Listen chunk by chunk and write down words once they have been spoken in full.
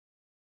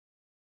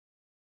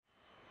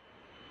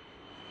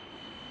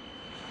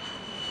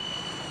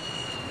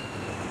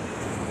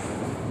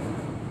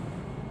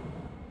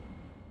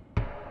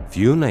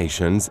Few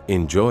nations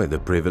enjoy the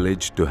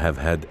privilege to have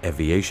had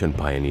aviation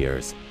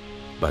pioneers,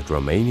 but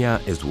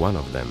Romania is one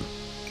of them.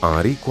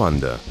 Henri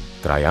Coandă,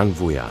 Traian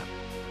Vuia,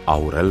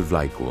 Aurel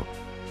Vlaicu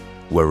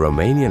were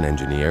Romanian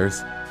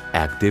engineers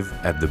active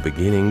at the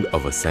beginning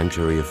of a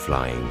century of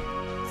flying.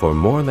 For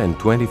more than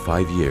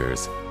 25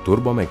 years,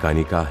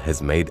 Turbomecanica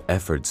has made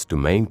efforts to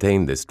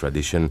maintain this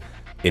tradition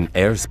in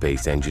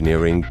airspace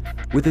engineering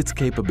with its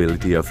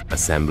capability of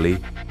assembly,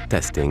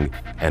 testing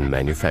and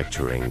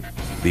manufacturing.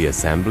 The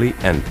assembly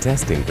and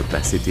testing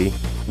capacity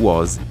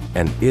was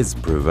and is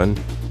proven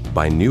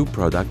by new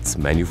products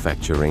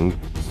manufacturing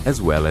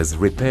as well as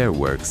repair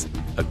works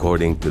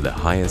according to the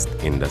highest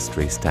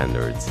industry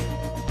standards.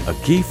 A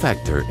key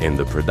factor in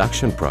the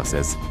production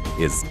process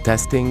is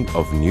testing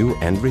of new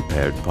and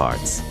repaired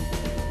parts.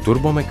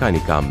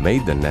 Turbomecanica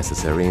made the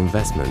necessary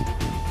investment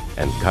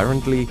and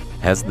currently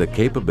has the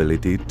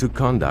capability to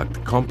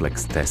conduct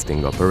complex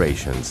testing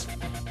operations.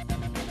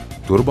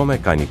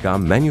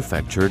 Turbomecanica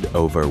manufactured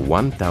over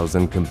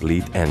 1,000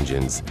 complete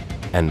engines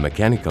and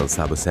mechanical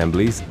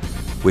subassemblies,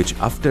 which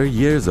after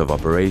years of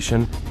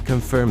operation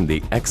confirm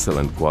the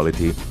excellent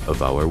quality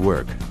of our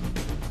work.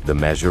 The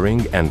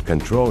measuring and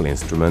control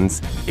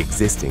instruments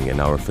existing in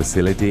our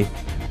facility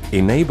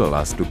enable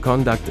us to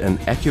conduct an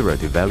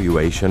accurate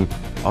evaluation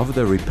of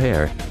the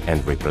repair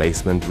and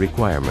replacement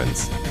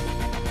requirements.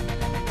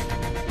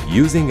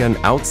 Using an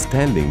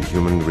outstanding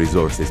human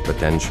resources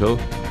potential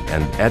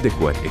and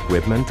adequate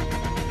equipment,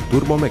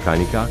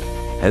 Turbomecanica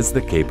has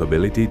the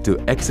capability to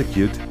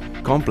execute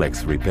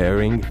complex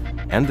repairing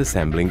and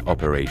assembling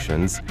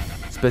operations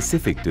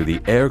specific to the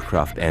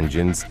aircraft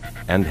engines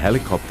and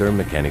helicopter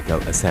mechanical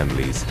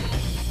assemblies.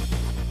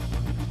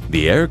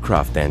 The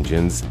aircraft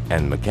engines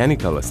and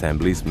mechanical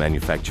assemblies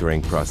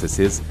manufacturing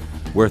processes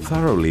were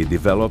thoroughly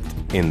developed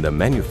in the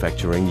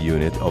manufacturing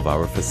unit of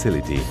our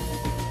facility,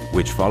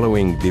 which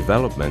following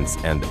developments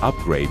and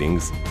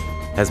upgradings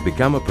has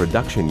become a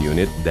production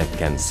unit that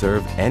can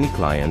serve any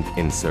client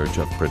in search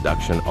of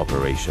production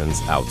operations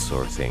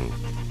outsourcing.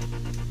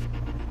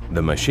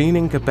 The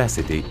machining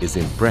capacity is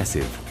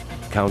impressive,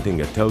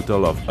 counting a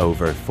total of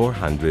over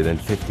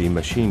 450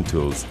 machine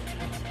tools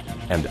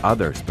and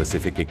other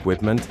specific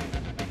equipment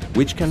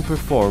which can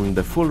perform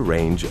the full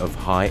range of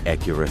high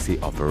accuracy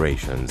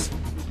operations.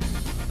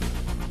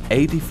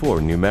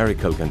 84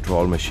 numerical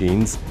control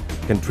machines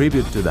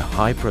contribute to the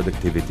high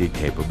productivity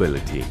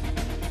capability.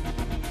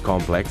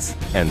 Complex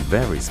and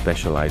very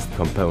specialized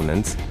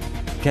components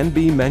can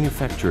be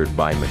manufactured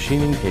by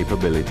machining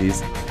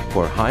capabilities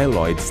for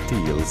high-alloyed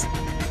steels,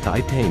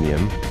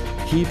 titanium,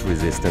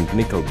 heat-resistant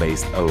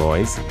nickel-based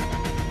alloys,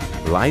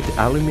 light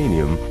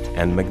aluminum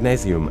and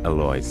magnesium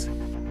alloys.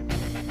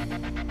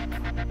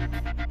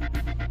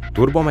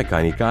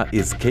 Turbomecanica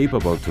is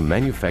capable to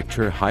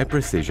manufacture high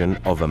precision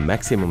of a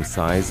maximum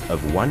size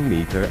of 1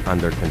 meter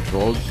under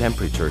controlled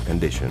temperature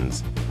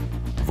conditions.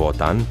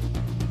 Wotan,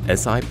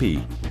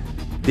 SIP,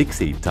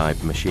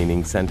 Dixie-type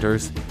machining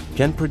centers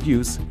can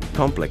produce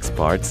complex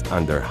parts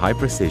under high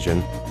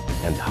precision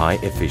and high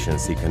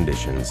efficiency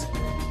conditions.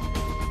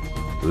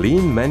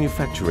 Lean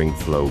manufacturing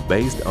flow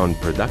based on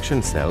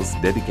production cells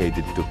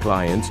dedicated to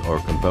clients or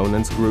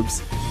components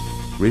groups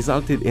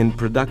resulted in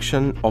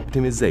production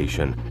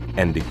optimization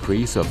and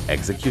decrease of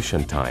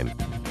execution time.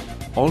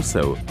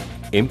 Also,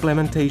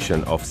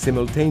 implementation of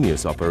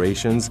simultaneous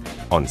operations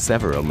on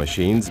several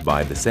machines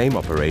by the same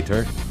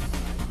operator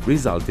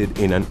resulted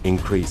in an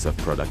increase of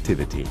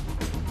productivity.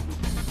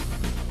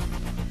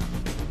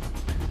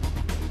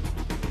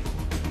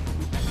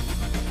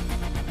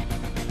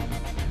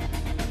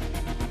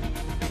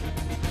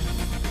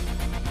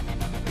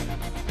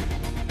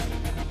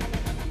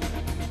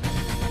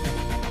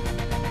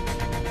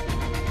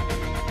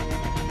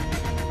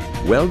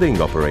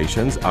 Welding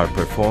operations are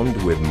performed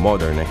with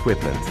modern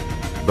equipment,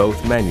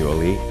 both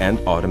manually and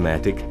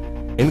automatic,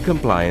 in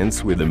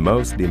compliance with the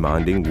most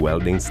demanding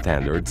welding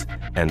standards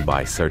and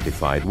by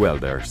certified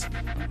welders.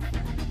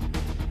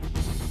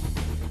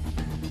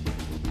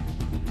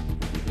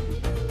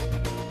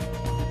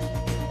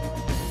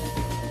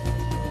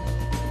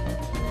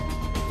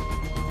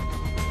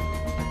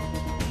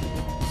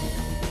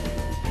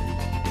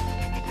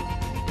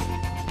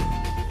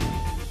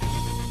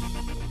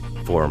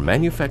 For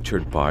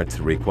manufactured parts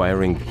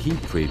requiring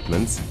heat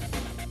treatments,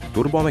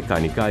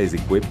 Turbomecanica is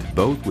equipped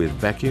both with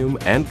vacuum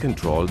and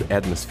controlled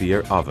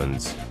atmosphere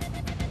ovens.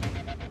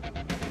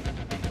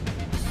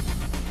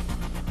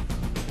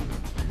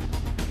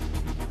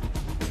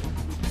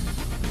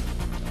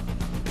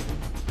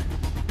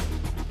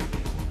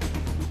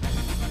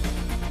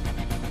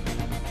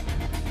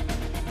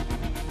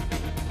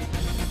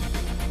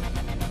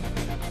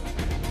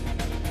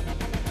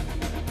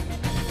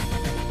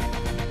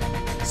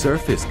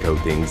 Surface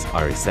coatings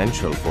are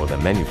essential for the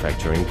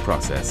manufacturing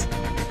process.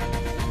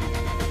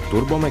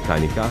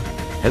 Turbomecanica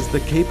has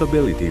the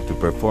capability to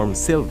perform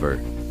silver,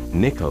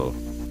 nickel,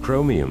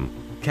 chromium,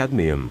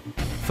 cadmium,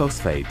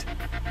 phosphate,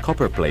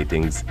 copper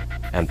platings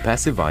and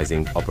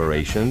passivizing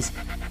operations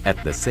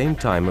at the same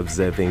time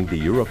observing the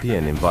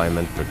European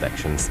Environment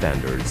Protection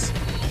Standards.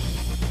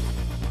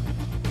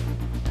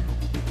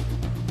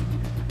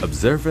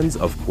 Observance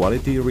of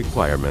quality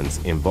requirements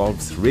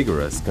involves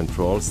rigorous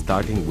control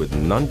starting with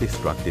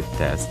non-destructive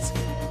tests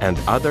and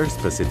other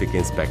specific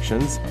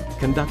inspections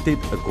conducted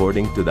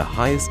according to the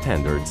highest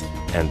standards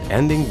and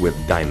ending with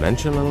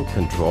dimensional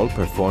control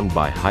performed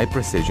by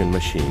high-precision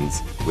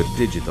machines with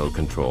digital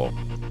control.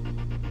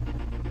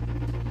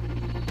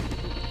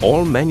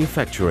 All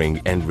manufacturing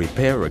and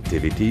repair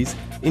activities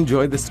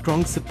enjoy the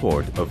strong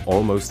support of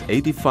almost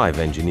 85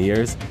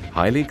 engineers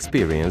highly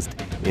experienced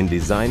in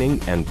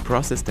designing and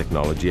process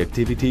technology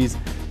activities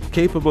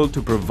capable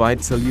to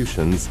provide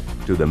solutions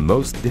to the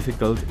most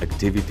difficult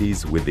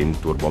activities within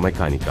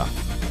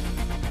Turbomecanica.